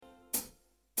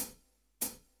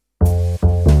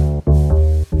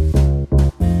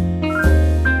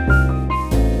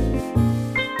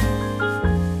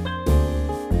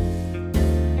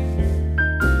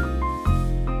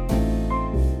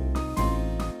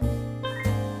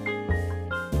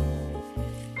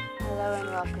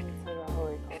welcome to the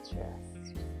Holy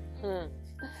Culturist.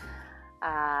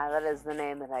 That is the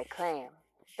name that I claim.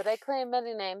 But I claim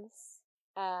many names.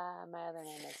 My other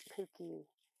name is Pookie.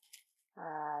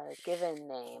 The given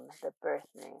name, the birth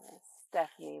name, is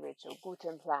Stephanie Rachel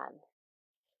Gutenplan.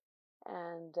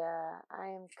 And I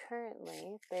am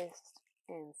currently based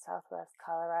in Southwest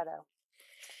Colorado.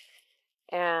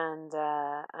 And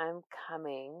I'm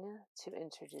coming to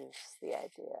introduce the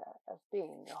idea of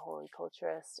being a holy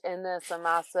culturist. In this, I'm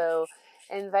also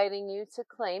inviting you to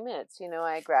claim it. You know,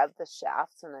 I grabbed the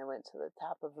shaft and I went to the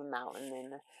top of a mountain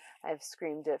and I've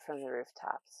screamed it from the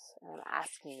rooftops. And I'm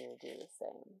asking you to do the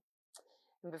same.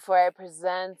 And before I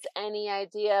present any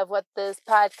idea of what this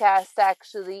podcast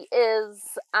actually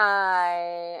is,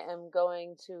 I am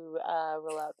going to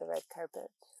roll out the red carpet.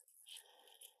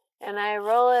 And I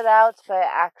roll it out by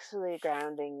actually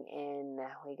grounding in.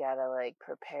 We gotta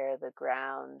prepare the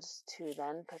ground to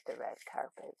then put the red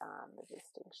carpet on, the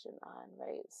distinction on,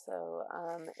 right? So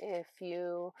if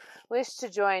you wish to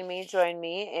join me, join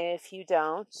me. If you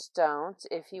don't.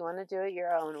 If you want to do it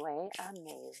your own way,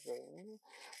 amazing.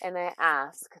 And I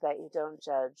ask that you don't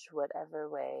judge whatever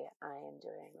way I am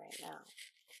doing right now.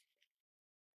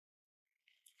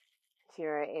 If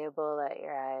you're able, let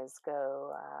your eyes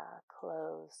go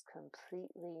closed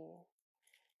completely.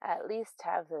 At least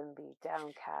have them be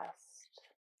downcast.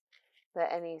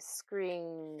 Let any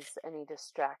screens, any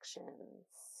distractions,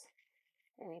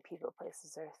 any people,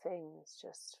 places, or things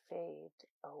just fade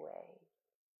away.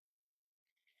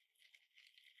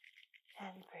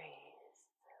 And breathe.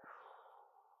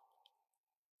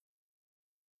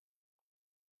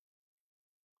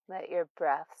 Let your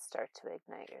breath start to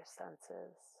ignite your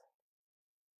senses.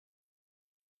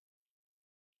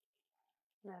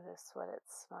 Notice what it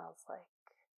smells like.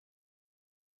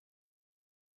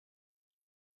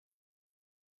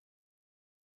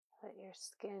 What your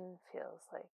skin feels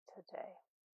like today.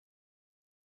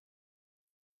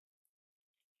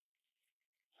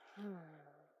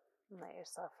 Let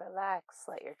yourself relax.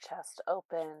 Let your chest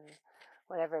open.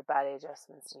 Whatever body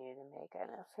adjustments you need to make. I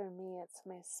know for me it's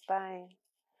my spine,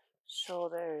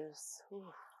 shoulders.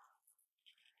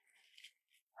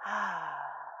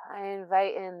 I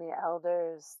invite in the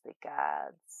elders, the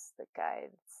gods, the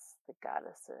guides, the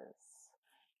goddesses,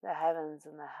 the heavens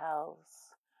and the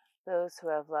hells, those who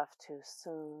have left too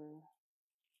soon,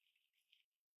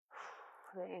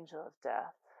 the angel of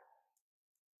death,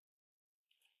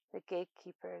 the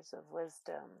gatekeepers of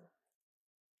wisdom.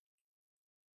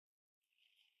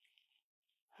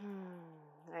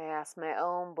 I ask my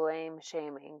own blame,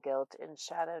 shame, and guilt and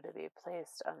shadow to be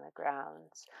placed on the ground,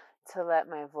 to let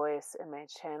my voice and my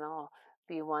channel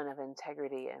be one of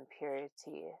integrity and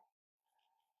purity.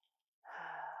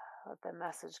 Let the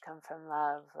message come from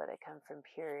love, let it come from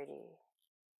purity.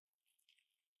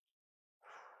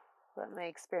 Let my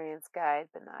experience guide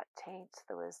but not taint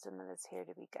the wisdom that is here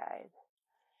to be guided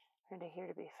and here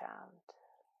to be found.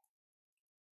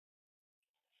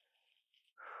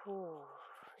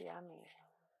 Yummy.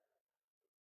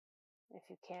 If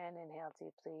you can, inhale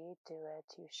deeply, do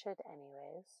it. You should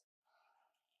anyways.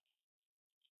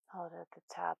 Hold at the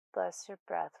top. Bless your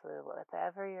breath with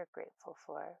whatever you're grateful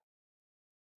for.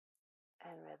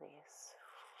 And release.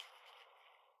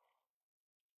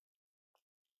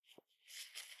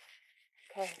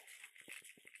 Okay.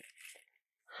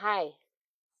 Hi.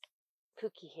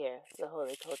 Pookie here, the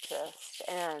Holy Culturist.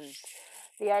 And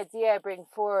the idea I bring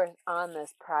forth on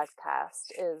this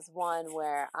podcast is one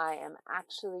where I am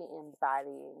actually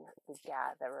embodying the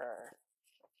gatherer.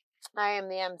 I am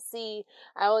the MC.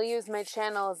 I will use my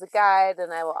channel as a guide,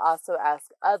 and I will also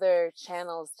ask other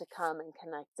channels to come and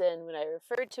connect in. When I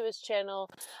refer to as channel,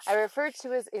 I refer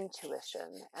to as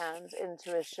intuition. And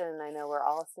intuition, I know we're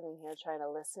all sitting here trying to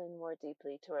listen more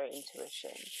deeply to our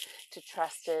intuition, to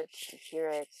trust it, to hear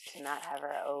it, to not have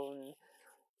our own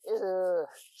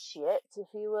shit,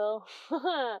 if you will.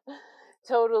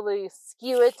 Totally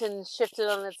skew it and shift it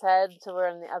on its head till we're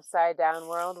in the upside down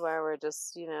world where we're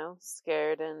just,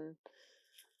 scared and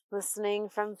listening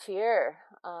from fear,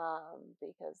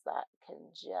 because that can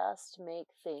just make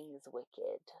things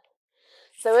wicked.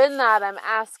 So in that, I'm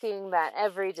asking that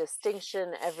every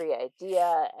distinction, every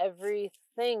idea,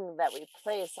 everything that we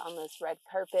place on this red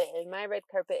carpet, and my red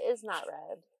carpet is not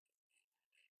red.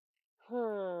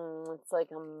 It's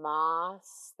like a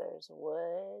moss. There's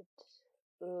wood.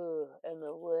 And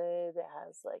the wood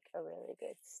has a really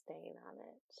good stain on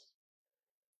it.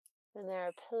 And there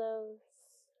are pillows.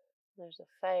 There's a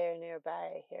fire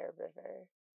nearby here, river.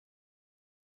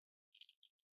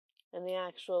 And the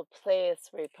actual place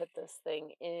where you put this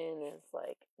thing in is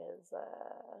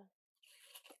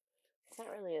It's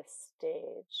not really a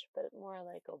stage, but more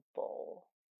like a bowl,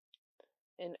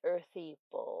 an earthy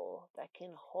bowl that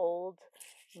can hold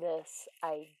this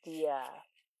idea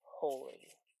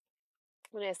holy.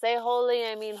 When I say holy,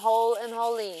 I mean whole and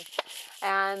holy.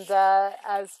 And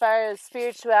as far as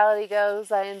spirituality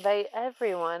goes, I invite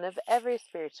everyone of every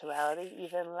spirituality,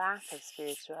 even lack of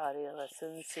spirituality, to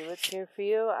listen, see what's here for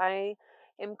you. I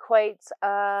am quite,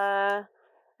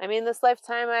 this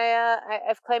lifetime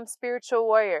I've claimed spiritual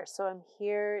warrior, so I'm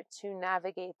here to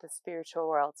navigate the spiritual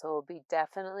world. So it will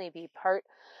definitely be part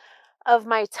of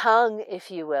my tongue, if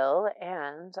you will.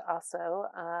 And also,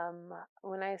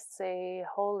 when I say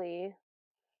holy,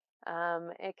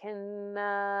 it can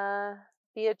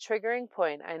be a triggering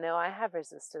point. I know I have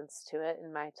resistance to it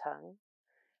in my tongue.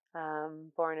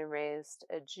 Born and raised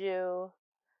a Jew,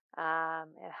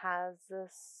 it has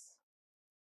this,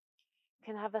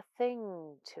 can have a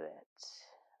thing to it.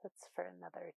 That's for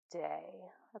another day.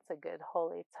 That's a good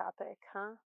holy topic,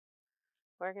 huh?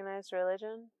 Organized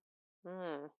religion?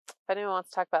 If anyone wants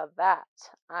to talk about that,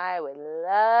 I would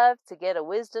love to get a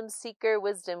wisdom seeker,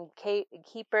 wisdom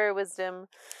keeper, wisdom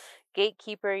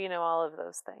gatekeeper, all of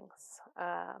those things.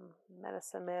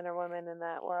 Medicine man or woman in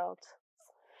that world.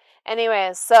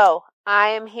 Anyways, so I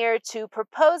am here to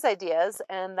propose ideas,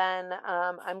 and then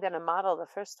I'm going to model the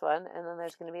first one, and then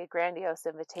there's going to be a grandiose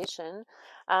invitation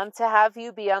to have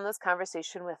you be on this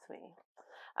conversation with me.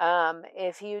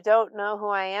 If you don't know who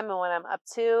I am and what I'm up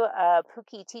to,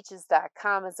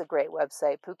 PookieTeaches.com is a great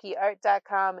website.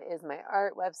 PookieArt.com is my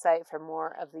art website for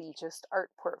more of the just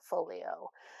art portfolio.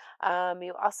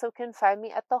 You also can find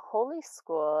me at the Holy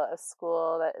School, a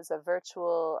school that is a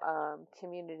virtual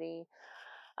community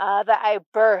that I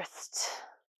birthed.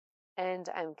 And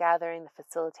I'm gathering the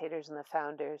facilitators and the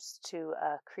founders to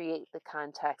create the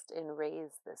context and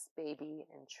raise this baby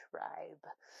and tribe.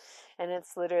 And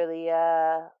it's literally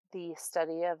the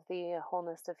study of the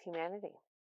wholeness of humanity.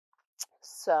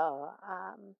 So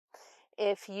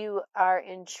if you are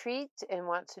intrigued and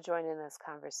want to join in this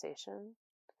conversation,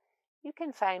 you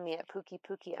can find me at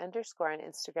PookiePookie_ on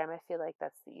Instagram. I feel like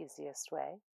that's the easiest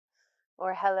way.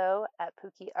 Or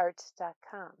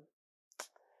hello@PookieArt.com.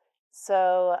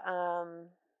 So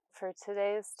for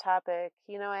today's topic,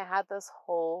 I had this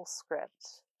whole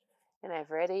script. And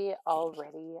I've already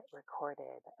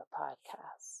recorded a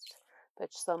podcast,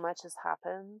 but so much has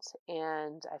happened,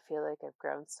 and I feel like I've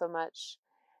grown so much,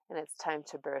 and it's time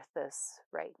to birth this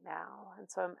right now. And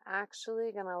so I'm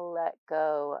actually going to let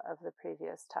go of the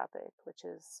previous topic, which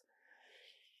is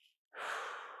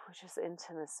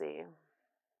intimacy.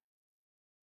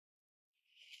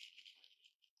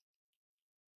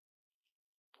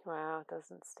 Wow, it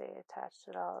doesn't stay attached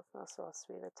at all. It's not so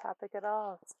sweet a topic at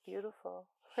all. It's beautiful.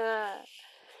 I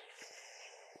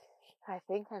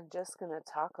think I'm just going to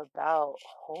talk about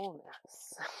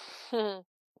wholeness.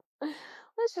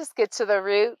 Let's just get to the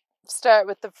root. Start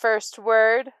with the first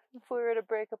word. If we were to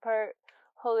break apart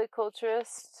holy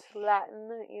culturist,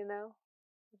 Latin,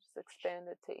 just expand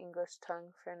it to English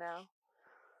tongue for now.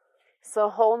 So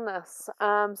wholeness.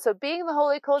 So being the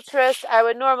holy culturist, I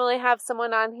would normally have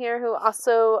someone on here who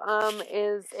also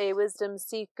is a wisdom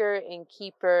seeker and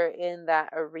keeper in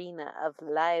that arena of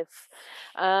life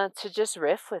to just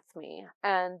riff with me.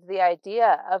 And the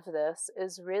idea of this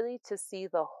is really to see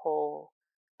the whole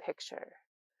picture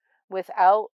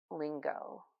without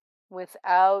lingo,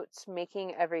 without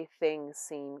making everything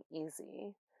seem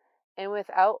easy, and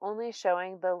without only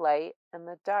showing the light and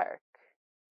the dark.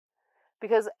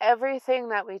 Because everything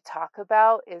that we talk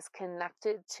about is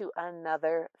connected to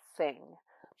another thing,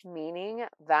 meaning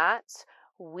that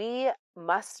we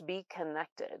must be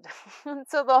connected.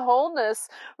 So the wholeness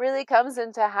really comes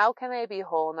into how can I be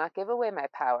whole, not give away my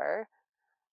power,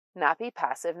 not be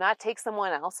passive, not take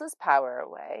someone else's power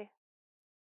away.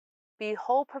 Be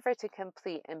whole, perfect, and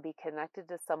complete, and be connected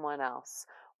to someone else.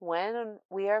 When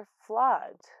we are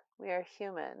flawed, we are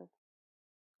human,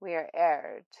 we are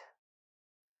erred.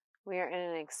 We are in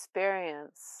an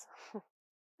experience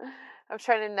of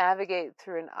trying to navigate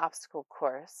through an obstacle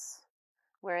course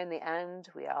where in the end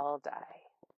we all die.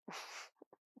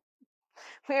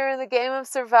 We are in the game of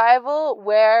survival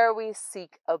where we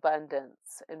seek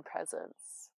abundance and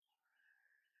presence.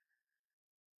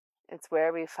 It's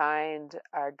where we find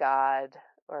our God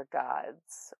or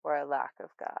gods or a lack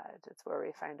of God. It's where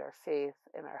we find our faith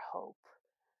and our hope.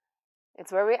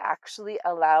 It's where we actually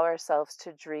allow ourselves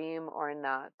to dream or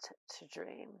not to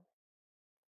dream.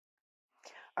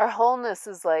 Our wholeness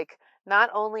is like not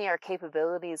only our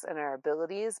capabilities and our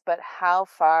abilities, but how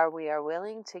far we are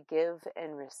willing to give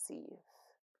and receive.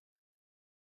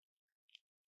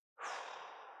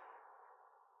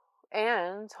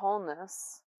 And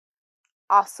wholeness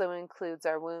also includes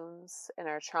our wounds and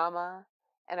our trauma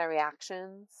and our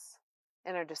reactions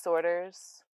and our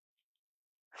disorders,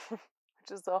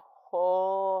 which is a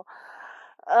whole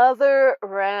other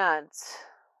rant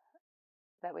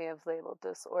that we have labeled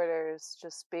disorders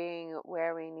just being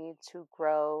where we need to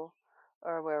grow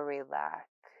or where we lack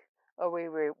or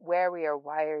where we are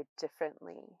wired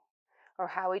differently, or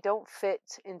how we don't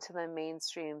fit into the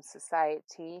mainstream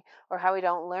society, or how we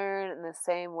don't learn in the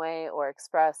same way or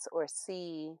express or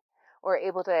see or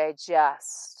able to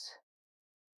digest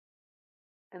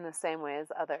in the same way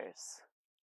as others.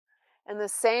 In the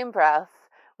same breath,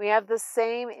 we have the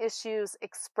same issues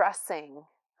expressing.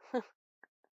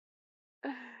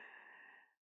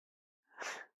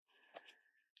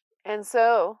 And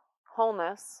so,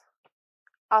 wholeness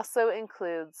also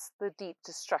includes the deep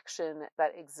destruction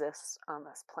that exists on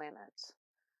this planet.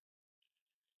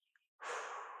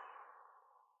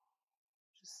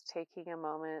 Just taking a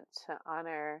moment to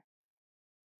honor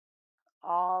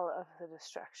all of the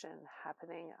destruction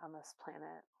happening on this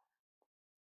planet.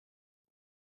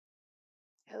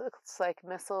 It looks like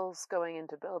missiles going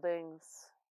into buildings.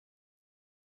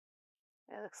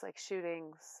 It looks like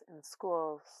shootings in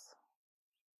schools.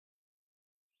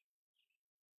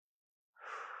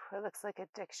 It looks like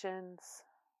addictions,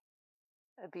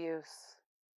 abuse,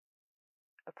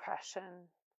 oppression,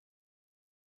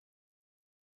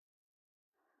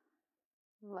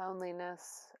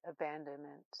 loneliness, abandonment,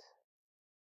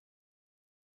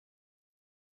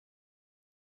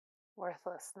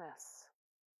 worthlessness,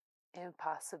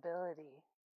 impossibility.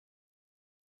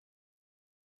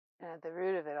 And at the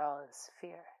root of it all is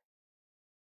fear.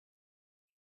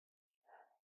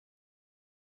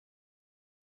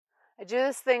 I do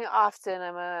this thing often.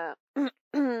 I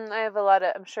have a lot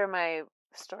of, I'm sure my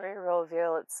story will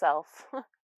reveal itself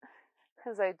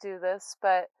as I do this,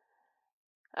 but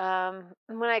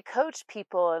when I coach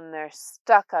people and they're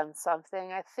stuck on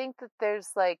something, I think that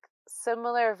there's like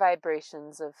similar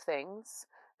vibrations of things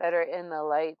that are in the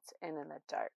light and in the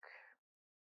dark.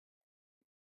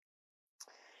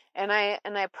 And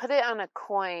I put it on a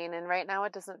coin, and right now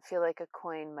it doesn't feel like a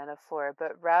coin metaphor,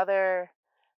 but rather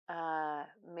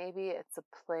maybe it's a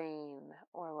plane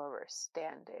or where we're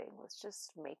standing. Let's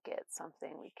just make it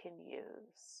something we can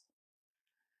use.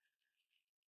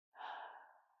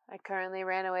 I currently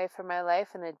ran away from my life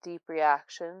in a deep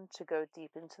reaction to go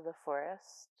deep into the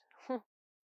forest.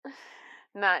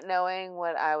 Not knowing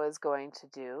what I was going to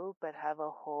do, but have a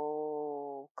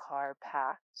whole car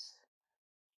packed.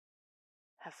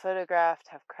 Have photographed,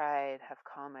 have cried, have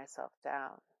calmed myself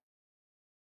down.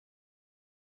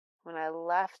 When I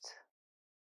left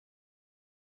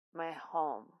my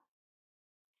home,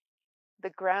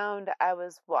 the ground I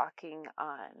was walking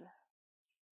on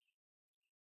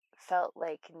felt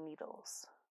like needles.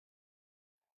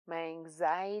 My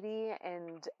anxiety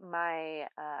and my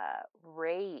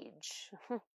rage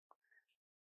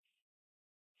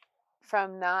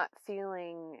from not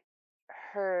feeling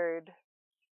heard,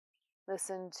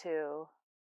 listened to,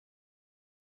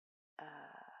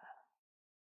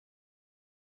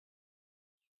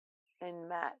 and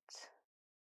met,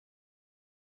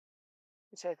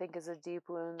 which I think is a deep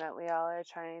wound that we all are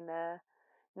trying to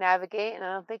navigate, and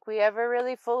I don't think we ever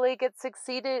really fully get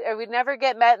succeeded, or we never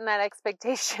get met in that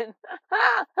expectation.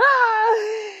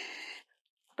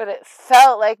 But it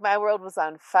felt like my world was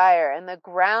on fire, and the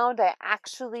ground I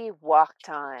actually walked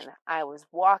on, I was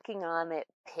walking on it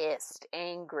pissed,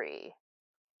 angry,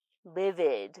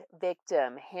 livid,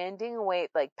 victim, handing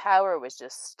weight like power was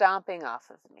just stomping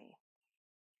off of me.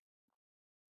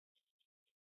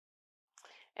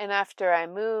 And after I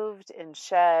moved and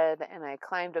shed and I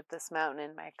climbed up this mountain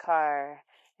in my car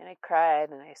and I cried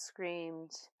and I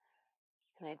screamed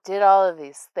and I did all of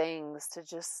these things to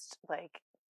just like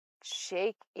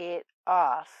shake it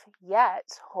off,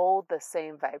 yet hold the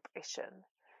same vibration,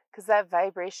 because that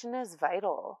vibration is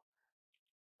vital.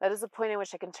 That is the point at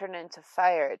which I can turn it into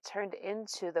fire. It turned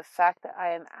into the fact that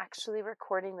I am actually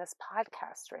recording this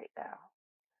podcast right now.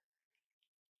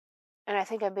 And I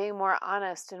think I'm being more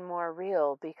honest and more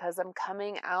real because I'm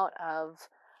coming out of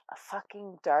a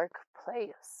fucking dark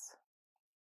place.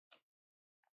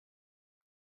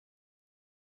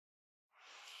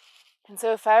 And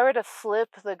so if I were to flip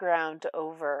the ground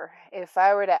over, if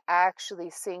I were to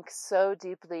actually sink so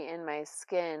deeply in my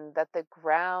skin that the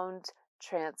ground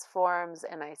transforms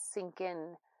and I sink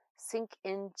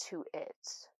into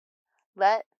it,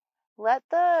 let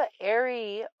the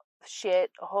airy shit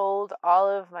hold all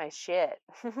of my shit.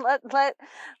 let the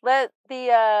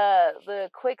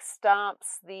quick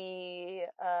stomps, the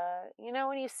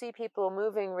when you see people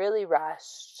moving really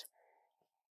rushed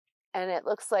and it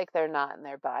looks like they're not in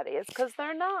their body. It's because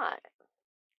they're not.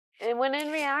 And when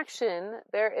in reaction,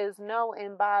 there is no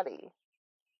in body.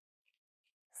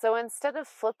 So instead of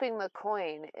flipping the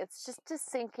coin, it's just a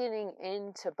sinking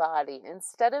into body.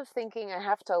 Instead of thinking I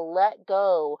have to let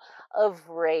go of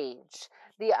rage,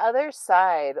 the other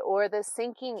side, or the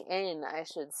sinking in, I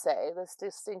should say, this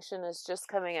distinction is just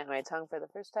coming out my tongue for the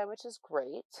first time, which is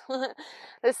great.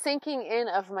 The sinking in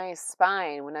of my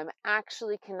spine when I'm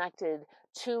actually connected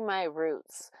to my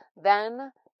roots,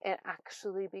 then it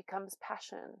actually becomes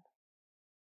passion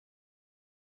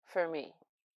for me.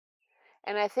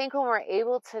 And I think when we're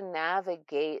able to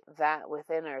navigate that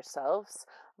within ourselves,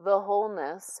 the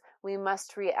wholeness, we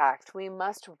must react. We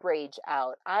must rage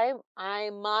out. I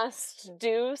must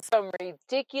do some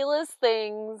ridiculous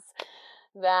things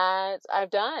that I've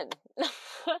done.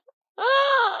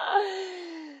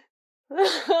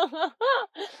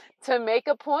 To make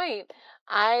a point,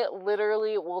 I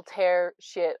literally will tear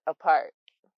shit apart.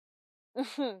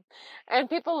 And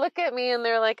people look at me and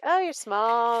they're like, "Oh, you're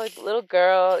small, little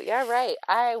girl." Yeah, right.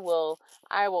 I will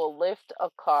lift a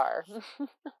car.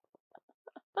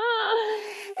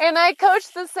 And I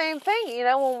coach the same thing.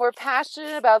 When we're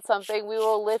passionate about something, we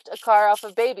will lift a car off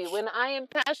a baby. When I am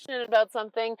passionate about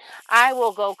something, I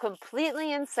will go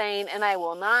completely insane and I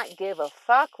will not give a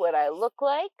fuck what I look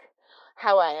like,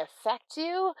 how I affect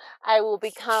you. I will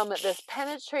become this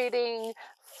penetrating,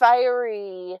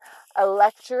 fiery,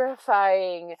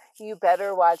 electrifying, you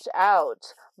better watch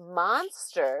out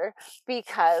monster,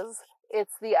 because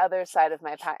it's the other side of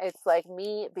my path. It's like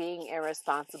me being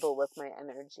irresponsible with my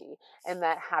energy. And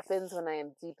that happens when I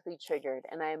am deeply triggered.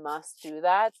 And I must do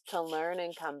that to learn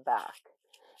and come back.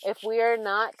 If we are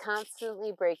not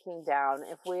constantly breaking down,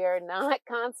 if we are not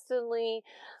constantly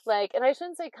and I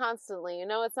shouldn't say constantly,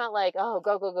 it's not like, oh,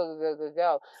 go, go, go, go, go, go,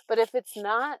 go. But if it's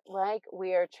not like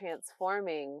we are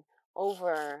transforming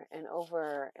over and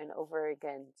over and over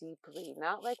again deeply,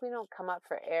 not like we don't come up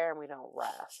for air and we don't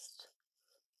rest.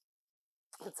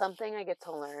 It's something I get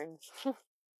to learn.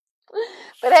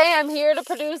 But hey, I'm here to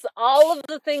produce all of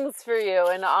the things for you,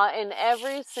 and in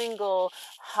every single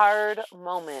hard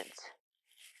moment,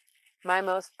 my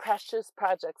most precious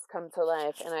projects come to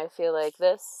life, and I feel like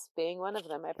this being one of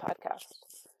them, my podcast.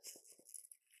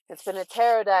 It's been a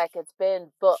tarot deck. It's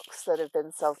been books that have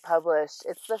been self-published.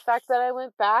 It's the fact that I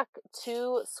went back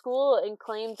to school and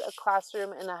claimed a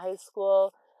classroom in a high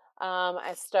school.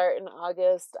 I start in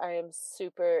August. I am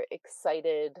super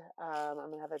excited. I'm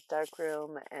going to have a dark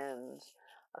room and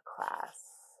a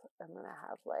class. I'm going to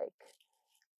have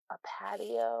a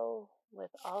patio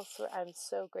with I'm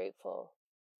so grateful.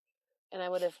 And I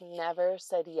would have never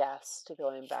said yes to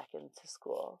going back into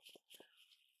school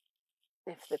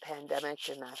if the pandemic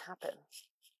did not happen.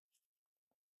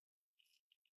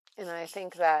 And I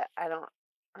think that I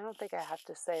don't think I have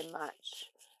to say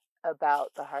much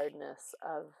about the hardness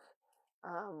of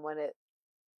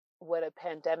what a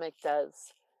pandemic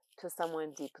does to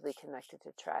someone deeply connected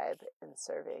to tribe and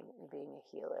serving and being a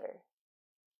healer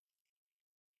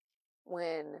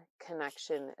when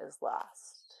connection is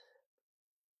lost.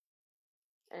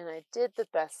 And I did the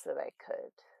best that I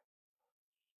could.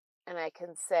 And I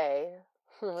can say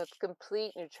with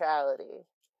complete neutrality,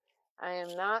 I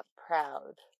am not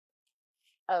proud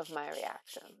of my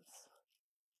reactions.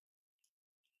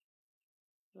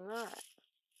 I'm not.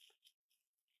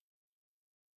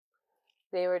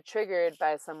 They were triggered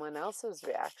by someone else's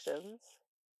reactions.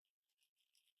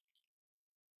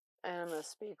 And I'm gonna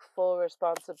speak full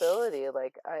responsibility.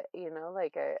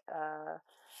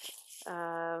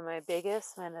 My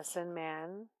biggest medicine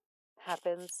man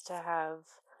happens to have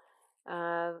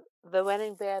the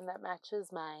wedding band that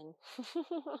matches mine.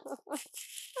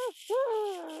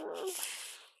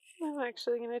 I'm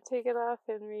actually gonna take it off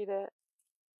and read it.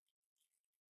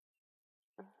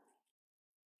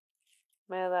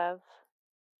 My love,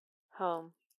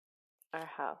 home, our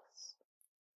house.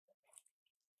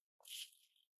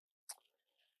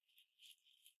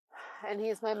 And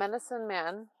he's my medicine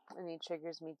man, and he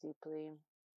triggers me deeply.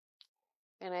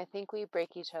 And I think we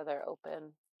break each other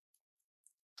open.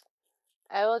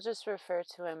 I will just refer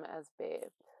to him as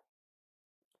Babe.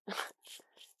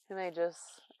 And I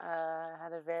just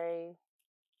had a very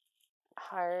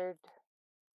hard,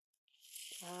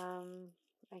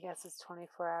 I guess it's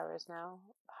 24 hours now,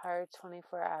 hard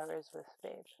 24 hours with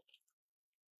Babe.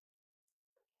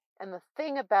 And the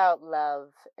thing about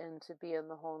love and to be in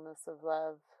the wholeness of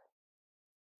love,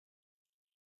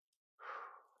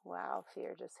 wow,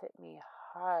 fear just hit me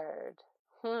hard.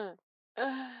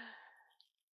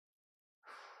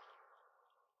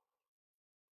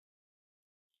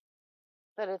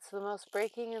 But it's the most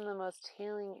breaking and the most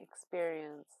healing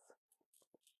experience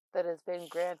that has been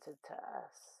granted to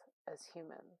us as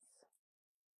humans.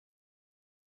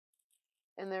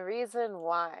 And the reason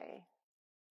why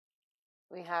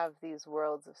we have these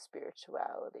worlds of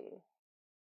spirituality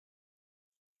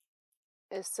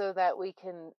is so that we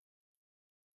can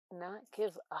not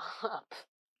give up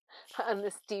on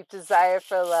this deep desire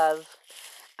for love.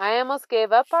 I almost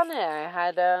gave up on it. I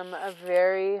had a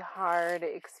very hard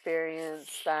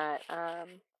experience that I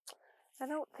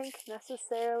don't think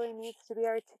necessarily needs to be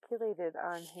articulated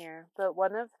on here, but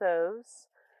one of those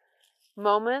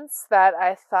moments that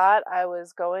I thought I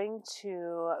was going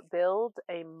to build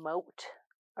a moat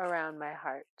around my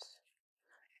heart.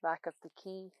 Lock up the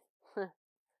key,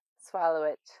 swallow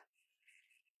it,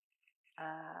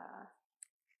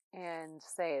 and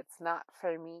say it's not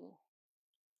for me.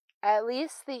 At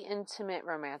least the intimate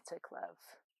romantic love.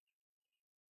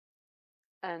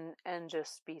 And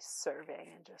just be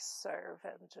serving and just serve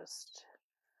and just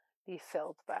be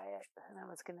filled by it. And I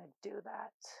was going to do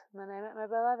that. And then I met my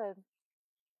beloved,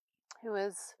 who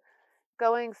was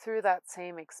going through that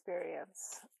same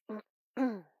experience.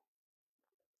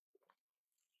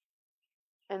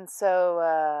 And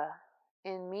so,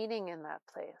 in meeting in that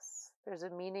place, there's a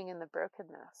meaning in the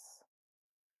brokenness.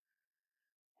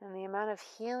 And the amount of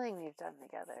healing we've done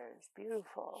together is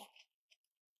beautiful.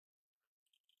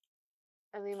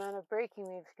 And the amount of breaking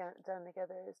we've done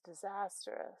together is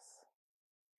disastrous.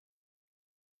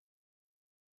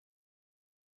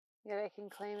 Yet I can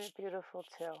claim it beautiful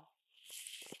too.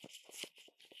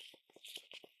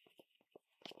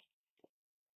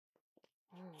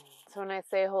 So when I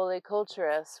say holy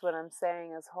culturist, what I'm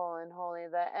saying is whole and holy,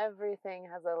 that everything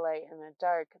has a light and a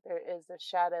dark. There is a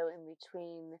shadow in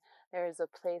between. There is a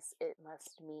place it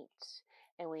must meet,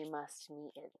 and we must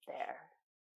meet it there.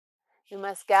 We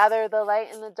must gather the light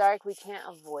and the dark. We can't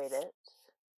avoid it.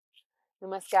 We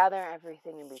must gather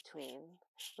everything in between.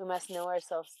 We must know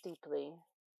ourselves deeply.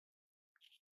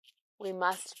 We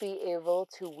must be able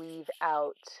to weave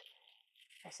out,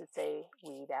 I should say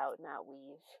weed out, not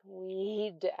weave.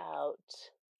 Weed out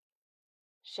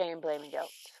shame, blame, and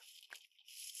guilt.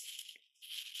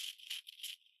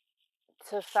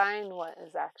 To find what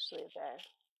is actually there.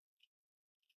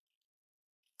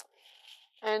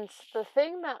 And the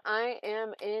thing that I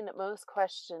am in most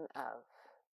question of,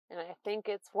 and I think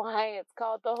it's why it's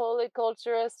called the Holy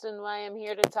Culturist and why I'm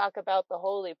here to talk about the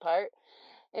holy part,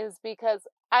 is because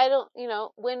I don't,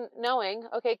 when knowing,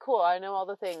 okay, cool, I know all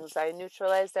the things. I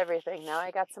neutralized everything. Now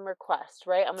I got some requests,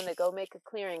 right? I'm going to go make a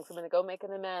clearings. I'm going to go make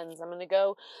an amends. I'm going to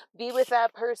go be with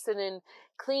that person and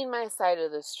clean my side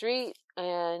of the street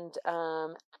and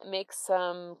make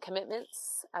some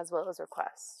commitments as well as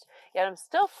requests. Yet I'm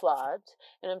still flawed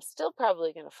and I'm still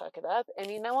probably going to fuck it up.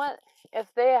 And you know what? If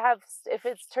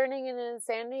it's turning into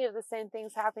insanity of the same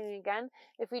things happening again,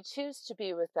 if we choose to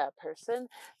be with that person,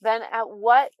 then at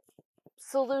what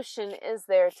solution is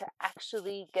there to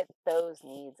actually get those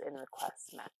needs and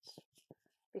requests met?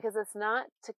 Because it's not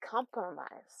to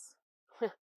compromise.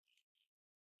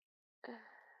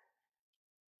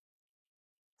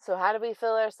 So how do we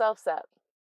fill ourselves up?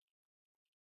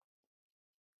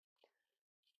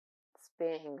 It's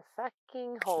being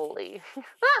fucking holy.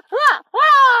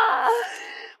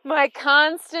 My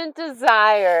constant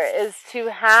desire is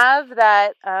to have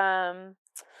that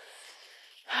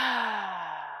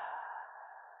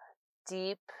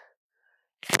deep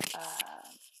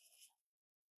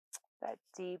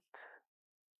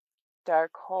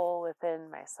dark hole within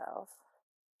myself,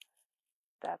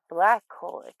 that black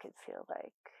hole, it could feel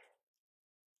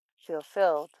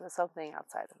filled with something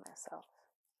outside of myself.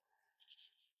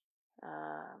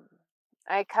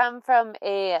 I come from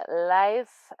a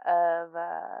life of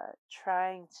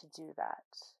trying to do that.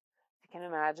 If you can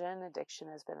imagine, addiction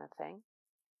has been a thing.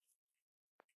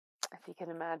 If you can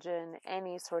imagine,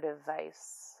 any sort of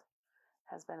vice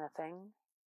has been a thing.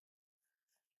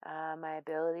 My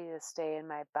ability to stay in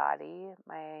my body,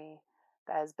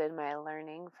 that has been my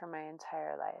learning for my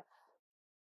entire life.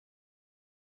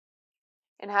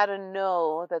 And how to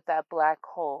know that black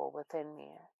hole within me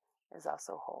is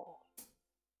also whole.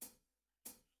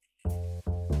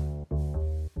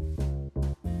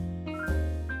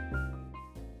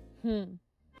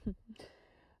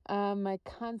 My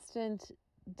constant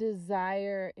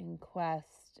desire and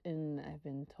quest, and I've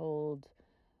been told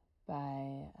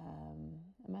by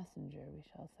a messenger, we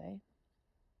shall say.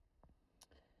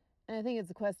 And I think it's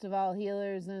a quest of all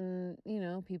healers and,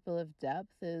 people of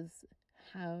depth, is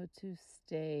how to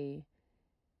stay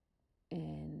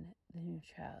in the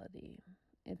neutrality.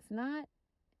 It's not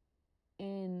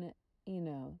in,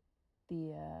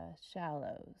 the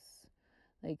shallows.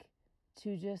 Like,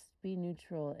 to just be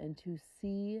neutral and to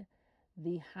see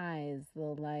the highs, the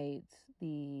light,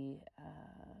 the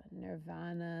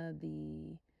nirvana,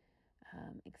 the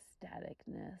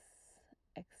ecstaticness,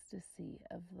 ecstasy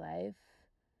of life,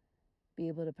 be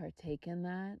able to partake in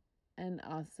that, and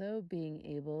also being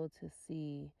able to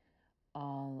see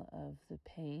all of the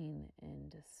pain and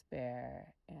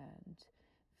despair and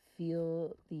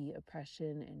feel the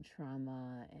oppression and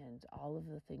trauma and all of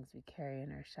the things we carry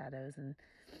in our shadows,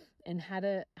 and how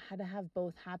to have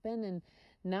both happen, and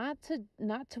not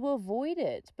to avoid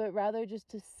it, but rather just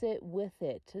to sit with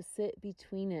it, to sit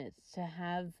between it, to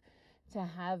have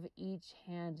each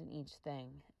hand in each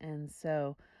thing. And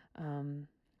so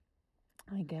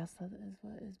I guess that is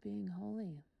what is being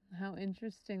holy. How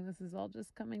interesting. This is all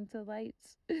just coming to light.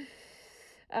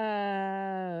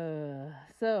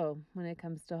 So when it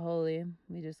comes to holy,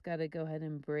 we just got to go ahead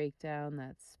and break down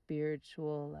that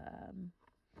spiritual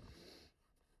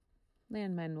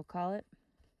landmine, we'll call it.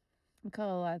 We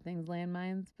call a lot of things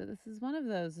landmines, but this is one of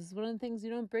those. This is one of the things you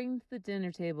don't bring to the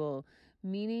dinner table,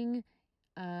 meaning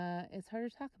it's hard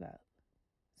to talk about.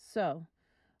 So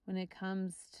when it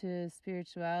comes to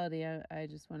spirituality, I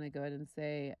just want to go ahead and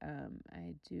say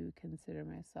I do consider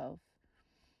myself,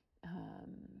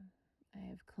 I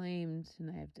have claimed and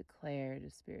I have declared a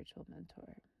spiritual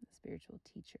mentor, a spiritual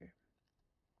teacher.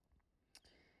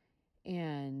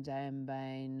 And I am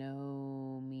by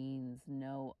no means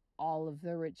know all of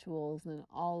the rituals and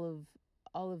all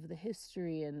of the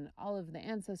history and all of the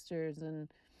ancestors and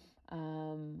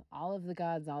all of the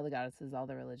gods, all the goddesses, all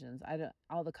the religions,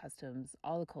 all the customs,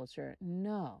 all the culture.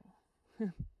 No.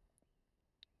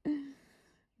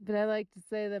 But I like to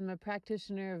say that I'm a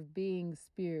practitioner of being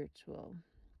spiritual.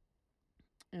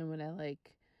 And what I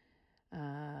like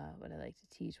to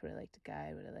teach, what I like to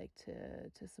guide, what I like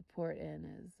to support in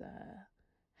is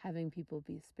having people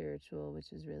be spiritual,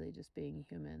 which is really just being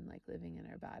human, like living in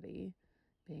our body,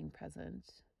 being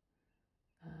present,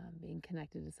 being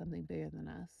connected to something bigger than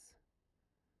us,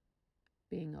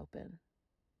 being open.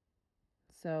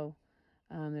 So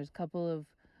there's a couple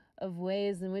of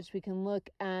ways in which we can look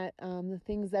at the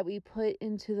things that we put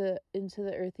into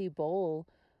the earthy bowl,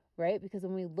 right? Because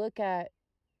when we look at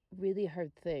really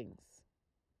hard things,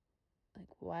 like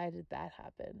why did that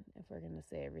happen? If we're going to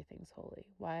say everything's holy,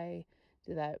 why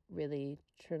did that really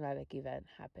traumatic event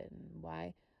happen?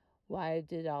 Why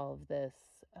did all of this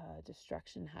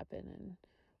destruction happen? And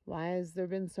why has there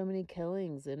been so many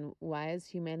killings? And why has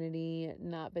humanity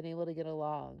not been able to get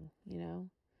along?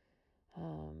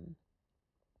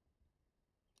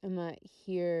 I'm not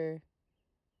here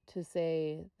to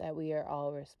say that we are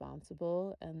all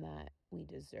responsible and that we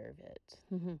deserve it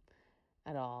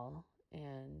at all.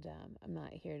 And I'm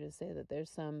not here to say that there's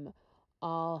some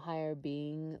all higher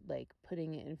being like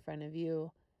putting it in front of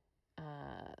you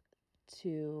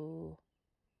to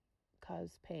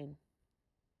cause pain.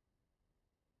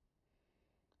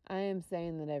 I am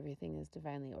saying that everything is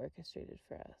divinely orchestrated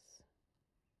for us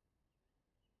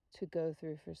to go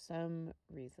through for some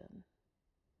reason.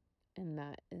 And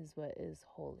that is what is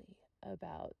holy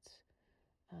about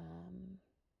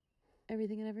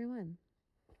everything and everyone.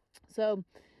 So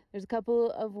there's a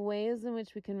couple of ways in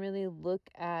which we can really look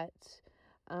at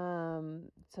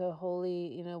to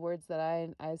holy, words that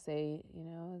I say,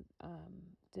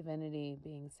 divinity,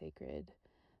 being sacred,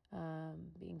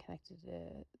 being connected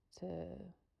to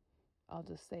I'll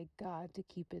just say God to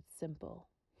keep it simple.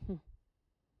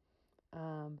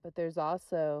 But there's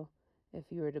also, if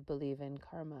you were to believe in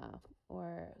karma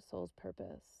or soul's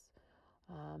purpose,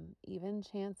 even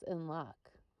chance and luck,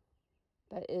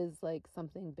 that is like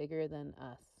something bigger than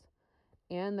us.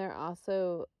 And there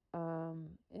also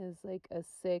is like a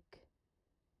sick,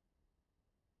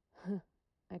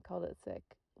 I called it sick.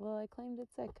 Well, I claimed it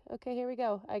sick. Okay, here we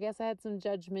go. I guess I had some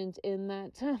judgment in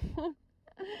that.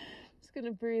 Just going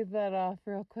to breathe that off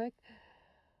real quick.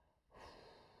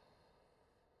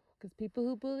 Because people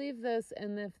who believe this,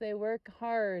 and if they work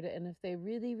hard, and if they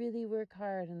really, really work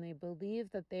hard, and they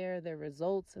believe that they are their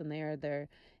results, and they are their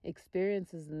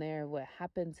experiences, and they are what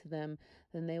happened to them,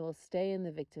 then they will stay in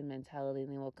the victim mentality,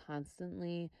 and they will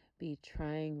constantly be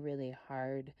trying really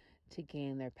hard to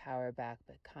gain their power back,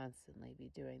 but constantly be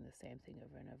doing the same thing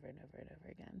over and over and over and over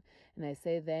again. And I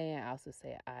say they, I also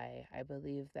say I. I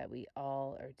believe that we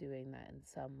all are doing that in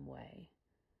some way.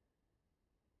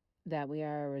 That we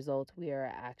are a result, we are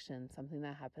an action. Something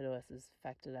that happened to us has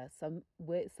affected us.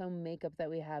 Some makeup that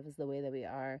we have is the way that we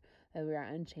are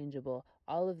unchangeable.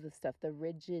 All of the stuff, the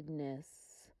rigidness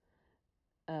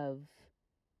of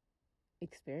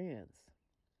experience,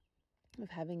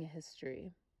 of having a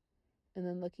history, and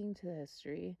then looking to the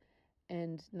history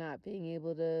and not being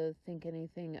able to think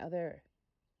anything other.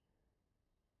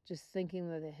 just thinking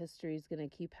that the history is going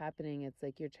to keep happening. It's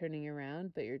like you're turning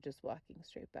around, but you're just walking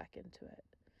straight back into it.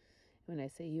 When I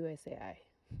say you, I say I.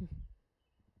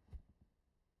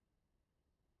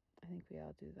 I think we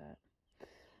all do that.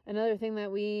 Another thing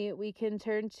that we can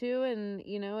turn to, and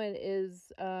it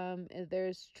is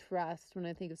there's trust. When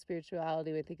I think of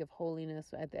spirituality, I think of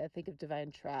holiness. I think of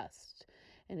divine trust.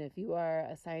 And if you are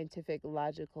a scientific,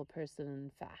 logical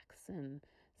person, facts and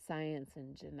science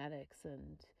and genetics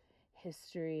and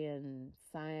history and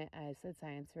science, I said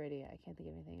science already. I can't think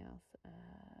of anything else.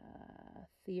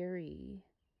 Theory,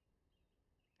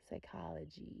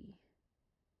 psychology,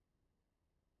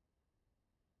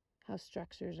 how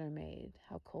structures are made,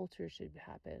 how culture should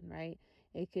happen, right?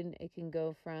 It can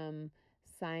go from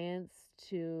science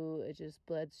to it just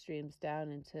bloodstreams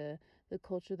down into the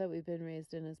culture that we've been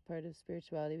raised in as part of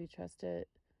spirituality. We trust it.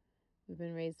 We've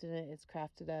been raised in it. It's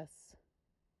crafted us.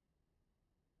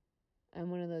 I'm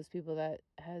one of those people that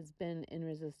has been in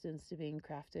resistance to being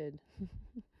crafted.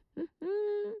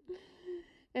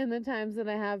 And the times that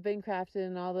I have been crafted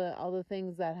and all the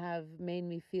things that have made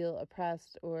me feel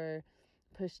oppressed or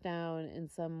pushed down in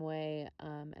some way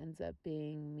ends up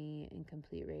being me in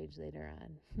complete rage later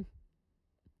on.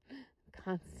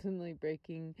 Constantly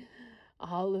breaking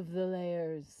all of the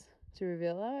layers to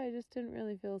reveal, oh, I just didn't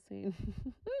really feel seen.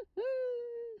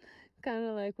 Kind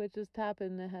of like what just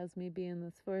happened that has me be in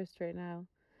this forest right now,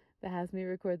 that has me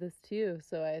record this to you.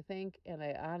 So I thank and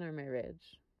I honor my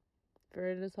rage, for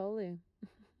it is holy.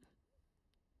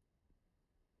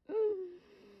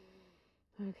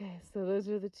 Okay, so those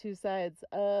are the two sides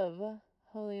of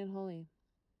holy and holy.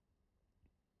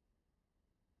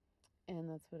 And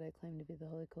that's what I claim to be the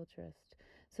holy culturist.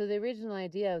 So the original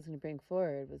idea I was going to bring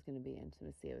forward was going to be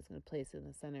intimacy. I was going to place it in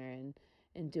the center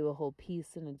and do a whole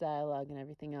piece and a dialogue and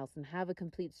everything else and have a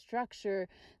complete structure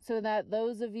so that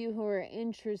those of you who are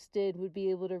interested would be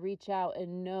able to reach out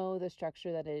and know the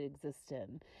structure that it exists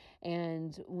in.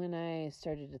 And when I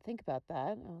started to think about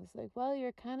that, I was like, well,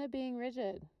 you're kind of being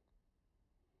rigid.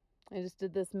 I just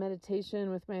did this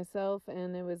meditation with myself,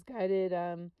 and it was guided.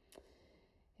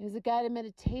 It was a guided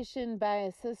meditation by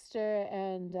a sister,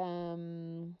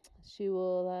 and she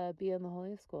will be in the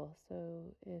Holy School.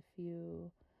 So if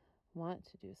you want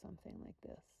to do something like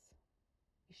this,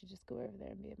 you should just go over there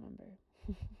and be a member.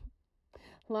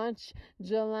 Launch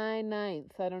July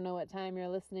 9th. I don't know what time you're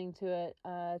listening to it,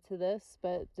 to this,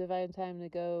 but divine time to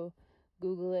go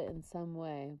Google it in some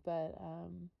way. But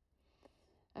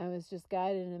I was just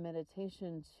guided in a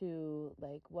meditation to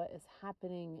like what is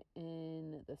happening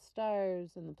in the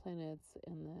stars and the planets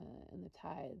and the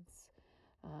tides,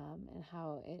 and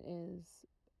how it is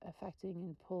affecting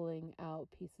and pulling out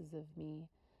pieces of me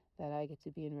that I get to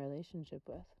be in relationship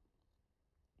with.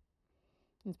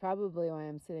 It's probably why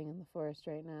I'm sitting in the forest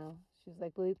right now. She's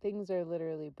like, things are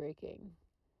literally breaking.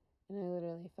 And I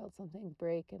literally felt something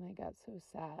break, and I got so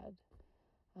sad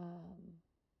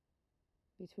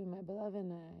between my beloved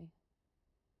and I.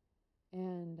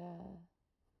 And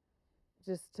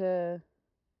just to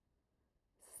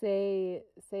say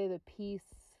the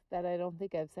piece that I don't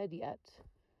think I've said yet.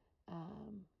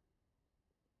 I'm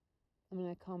going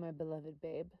to call my beloved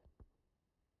babe.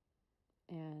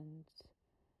 And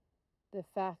the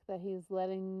fact that he's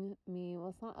letting me, well,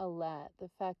 it's not a let, the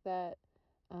fact that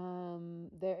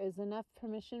there is enough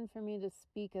permission for me to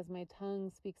speak as my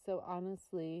tongue speaks so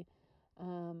honestly,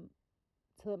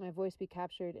 to let my voice be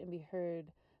captured and be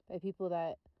heard by people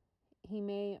that he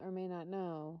may or may not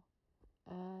know.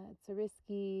 It's a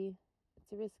risky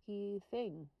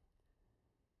thing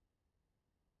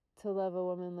to love a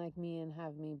woman like me and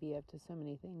have me be up to so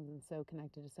many things and so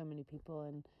connected to so many people.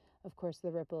 And of course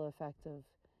the ripple effect of,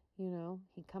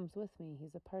 he comes with me.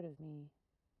 He's a part of me.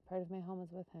 Part of my home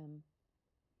is with him.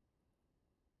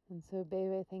 And so,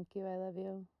 babe, I thank you. I love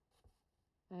you.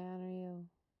 I honor you.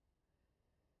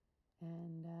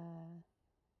 And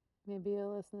maybe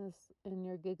you'll listen to this and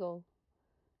you'll giggle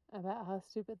about how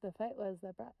stupid the fight was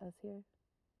that brought us here.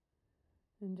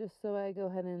 And just so I go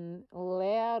ahead and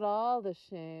lay out all the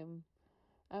shame,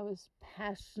 I was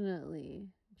passionately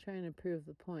trying to prove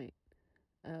the point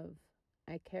of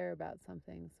I care about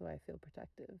something, so I feel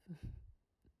protective.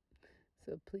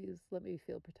 So please let me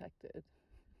feel protected.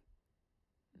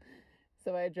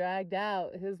 So I dragged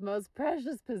out his most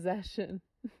precious possession,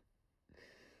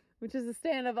 which is a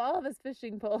stand of all of his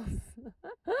fishing poles,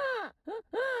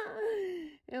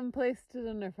 and placed it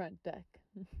on our front deck.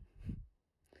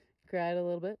 Cried a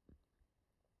little bit.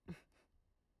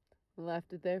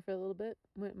 Left it there for a little bit.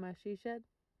 Went in my she shed.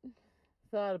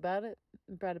 Thought about it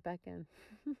and brought it back in.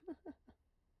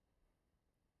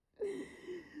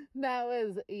 That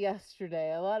was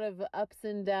yesterday. A lot of ups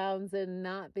and downs and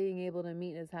not being able to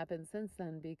meet has happened since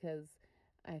then because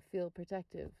I feel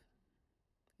protective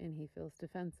and he feels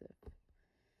defensive.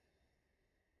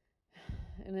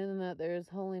 And in that there is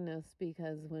holiness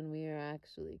because when we are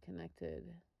actually connected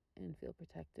and feel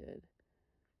protected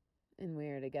and we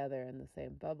are together in the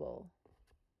same bubble,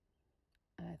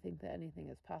 I think that anything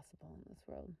is possible in this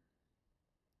world.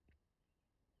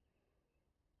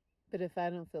 But if I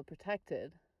don't feel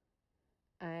protected,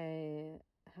 I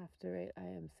have to write I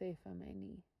am safe on my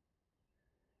knee.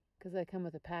 Because I come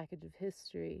with a package of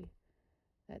history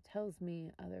that tells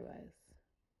me otherwise.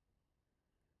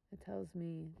 It tells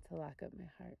me to lock up my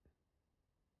heart.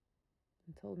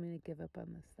 It told me to give up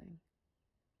on this thing.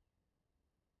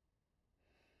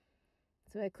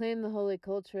 So I claim the holy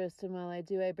culturist, and while I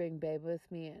do, I bring Babe with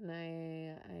me, and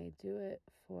I do it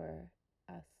for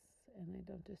us. And I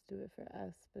don't just do it for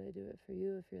us, but I do it for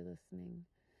you if you're listening.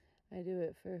 I do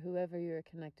it for whoever you're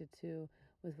connected to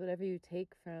with whatever you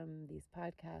take from these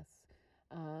podcasts,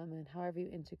 and however you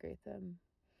integrate them.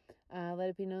 Let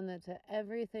it be known that to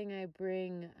everything I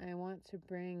bring, I want to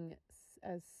bring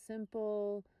as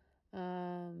simple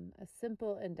and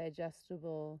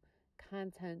digestible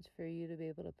content for you to be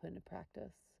able to put into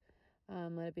practice.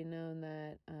 Let it be known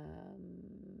that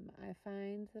I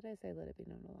find that I say let it be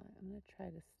known a lot. I'm going to try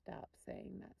to stop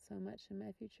saying that so much in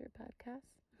my future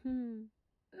podcasts.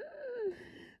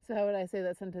 So how would I say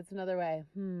that sentence another way?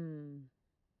 I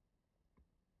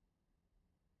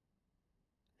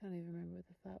don't even remember what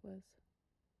the thought was.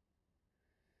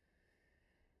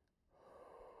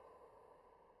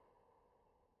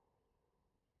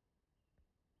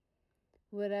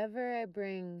 Whatever I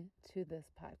bring to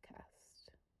this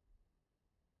podcast,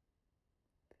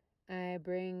 I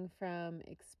bring from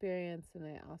experience and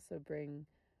I also bring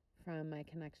from my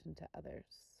connection to others.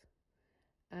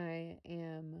 I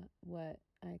am what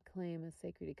I claim a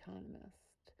sacred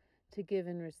economist, to give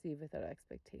and receive without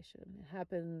expectation. It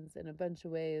happens in a bunch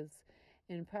of ways,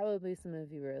 and probably some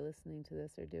of you who are listening to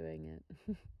this are doing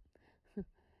it.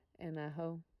 And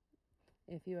aho,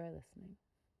 if you are listening,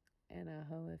 and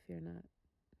aho if you're not.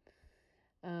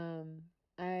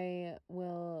 I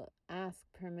will ask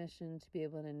permission to be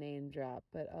able to name drop,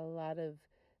 but a lot of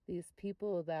these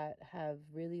people that have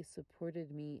really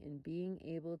supported me in being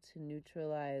able to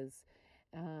neutralize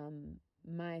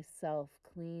myself,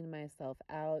 clean myself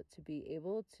out, to be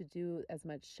able to do as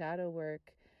much shadow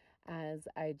work as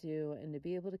I do, and to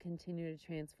be able to continue to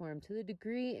transform to the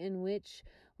degree in which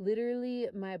literally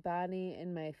my body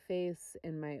and my face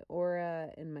and my aura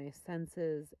and my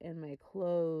senses and my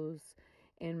clothes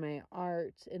and my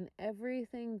art and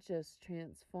everything just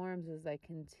transforms as I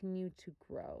continue to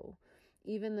grow.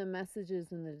 Even the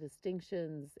messages and the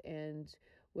distinctions and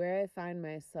where I find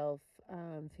myself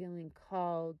feeling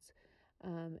called,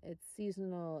 it's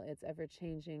seasonal, it's ever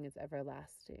changing, it's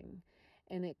everlasting.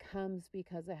 And it comes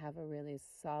because I have a really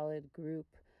solid group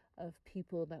of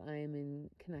people that I am in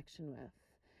connection with.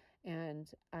 And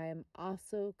I'm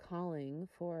also calling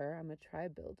for, I'm a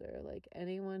tribe builder, like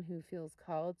anyone who feels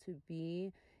called to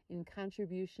be in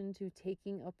contribution to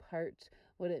taking apart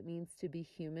what it means to be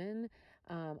human.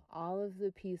 All of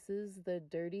the pieces, the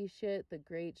dirty shit, the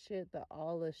great shit,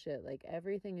 all the shit, like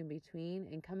everything in between,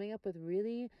 and coming up with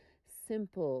really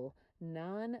simple,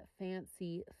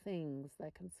 non-fancy things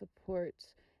that can support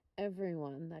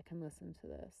everyone that can listen to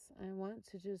this. I want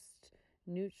to just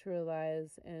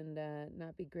neutralize and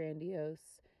not be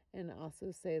grandiose, and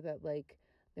also say that like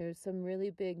there's some really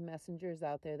big messengers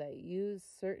out there that use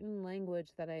certain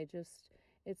language that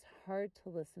it's hard to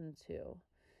listen to.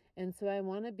 And so I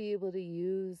want to be able to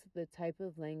use the type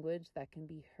of language that can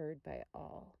be heard by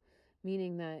all.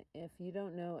 Meaning that if you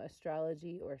don't know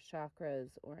astrology or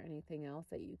chakras or anything else,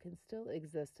 that you can still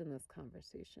exist in this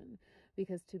conversation.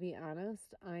 Because to be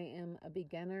honest, I am a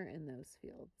beginner in those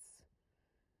fields.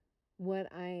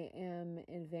 What I am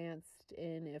advanced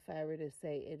in, if I were to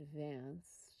say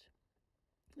advanced,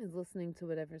 is listening to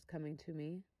whatever's coming to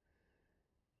me,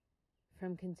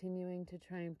 from continuing to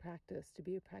try and practice to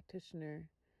be a practitioner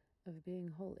of being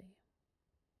holy.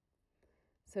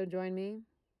 So join me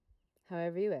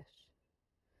however you wish.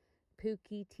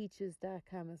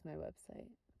 PookieTeaches.com is my website.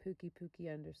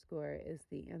 Pookie underscore is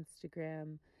the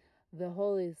Instagram. The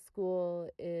Holy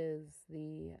School is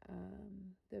the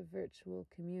virtual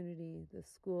community, the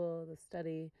school, the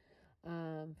study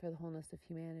for the wholeness of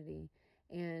humanity.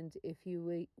 And if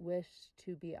you wish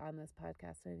to be on this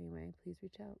podcast in any way, please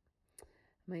reach out.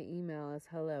 My email is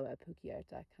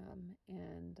hello@pookieart.com,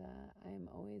 and I am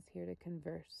always here to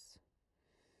converse.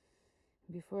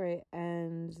 Before I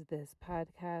end this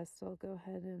podcast, I'll go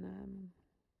ahead and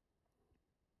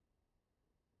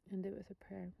End it with a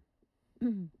prayer.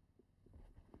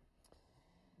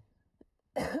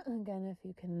 Again, if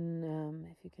you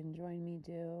can join me,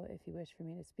 do. If you wish for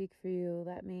me to speak for you,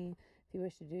 let me. If you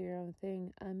wish to do your own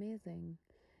thing, amazing.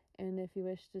 And if you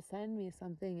wish to send me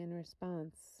something in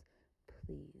response,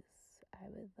 please, I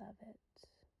would love it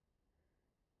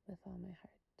with all my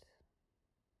heart.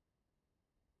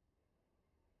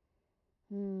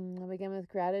 I'll begin with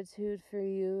gratitude for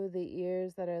you, the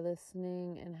ears that are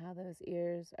listening, and how those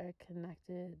ears are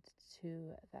connected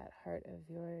to that heart of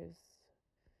yours.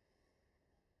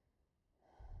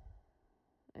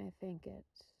 I thank it.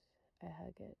 I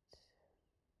hug it.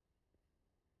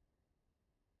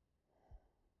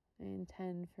 I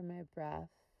intend for my breath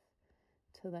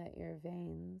to let your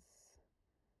veins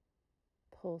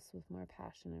pulse with more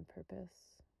passion and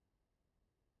purpose.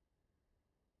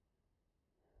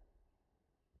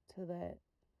 To let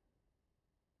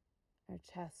our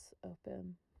chests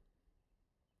open.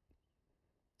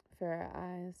 For our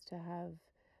eyes to have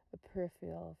a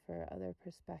peripheral for other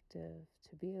perspective,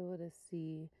 to be able to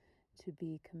see, to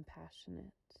be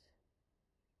compassionate.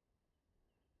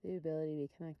 The ability to be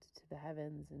connected to the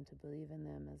heavens and to believe in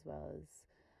them, as well as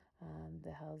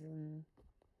the hells and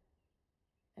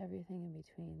everything in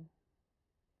between.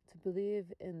 To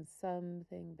believe in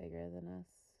something bigger than us,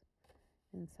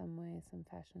 in some way, some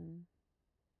fashion.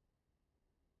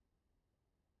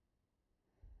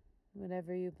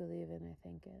 Whatever you believe in, I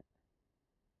thank it.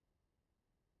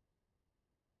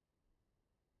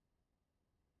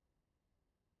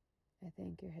 I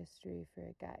thank your history for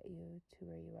it got you to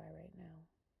where you are right now.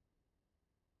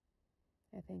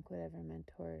 I thank whatever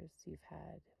mentors you've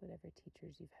had, whatever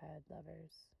teachers you've had,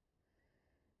 lovers,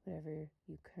 whatever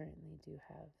you currently do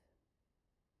have.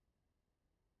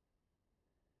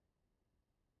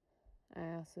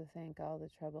 I also thank all the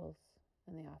troubles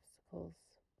and the obstacles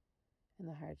and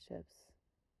the hardships.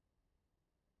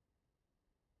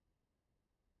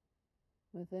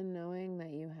 Within knowing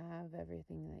that you have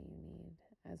everything that you need,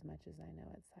 as much as I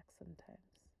know it sucks sometimes.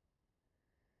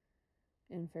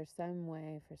 And for some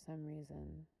way, for some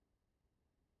reason,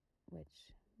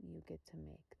 which you get to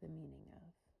make the meaning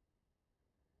of.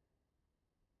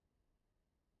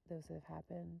 Those have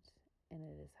happened, and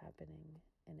it is happening,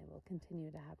 and it will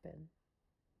continue to happen.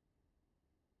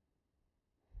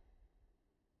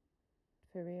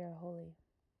 For we are holy.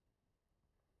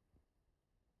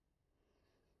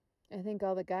 I thank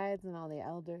all the guides and all the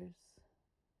elders.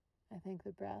 I thank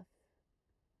the breath.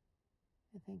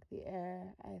 I thank the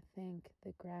air. I thank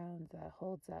the ground that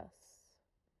holds us.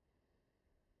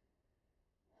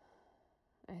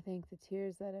 I thank the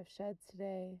tears that I've shed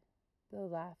today, the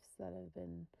laughs that have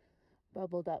been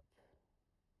bubbled up,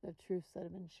 the truths that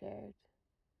have been shared.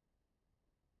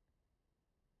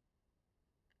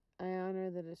 I honor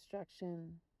the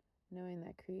destruction, knowing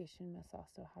that creation must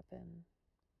also happen.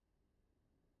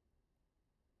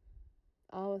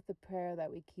 All with the prayer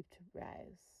that we keep to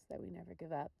rise, that we never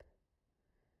give up.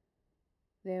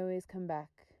 They always come back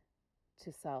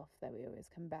to self, that we always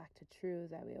come back to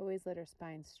truth, that we always let our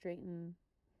spine straighten,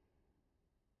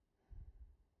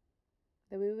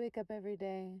 that we wake up every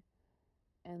day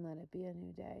and let it be a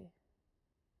new day.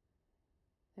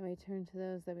 That we turn to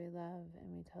those that we love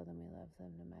and we tell them we love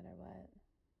them no matter what.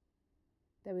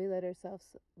 That we let ourselves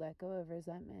let go of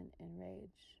resentment and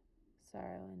rage,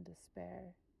 sorrow and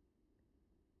despair.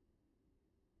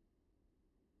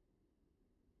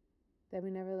 That we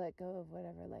never let go of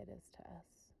whatever light is to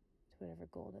us, to whatever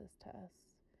gold is to us,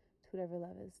 to whatever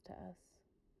love is to us,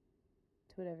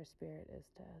 to whatever spirit is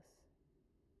to us.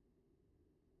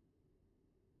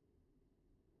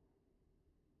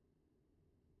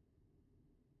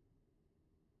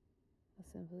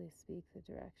 I'll simply speak the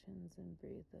directions and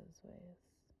breathe those ways.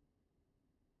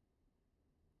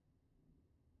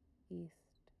 East,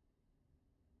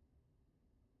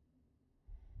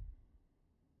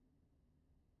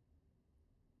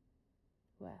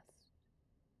 west,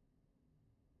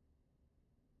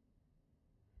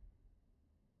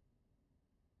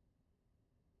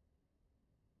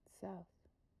 south,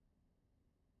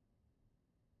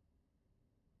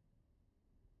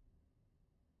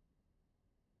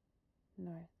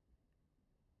 north,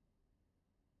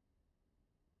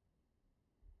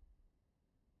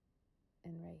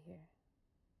 and right here.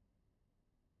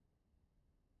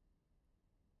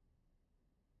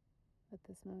 Let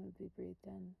this moment be breathed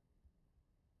in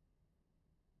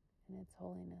its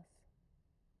holiness.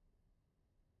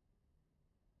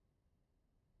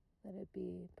 Let it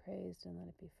be praised and let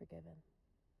it be forgiven.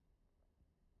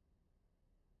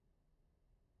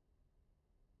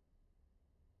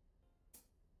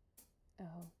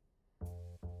 Aho.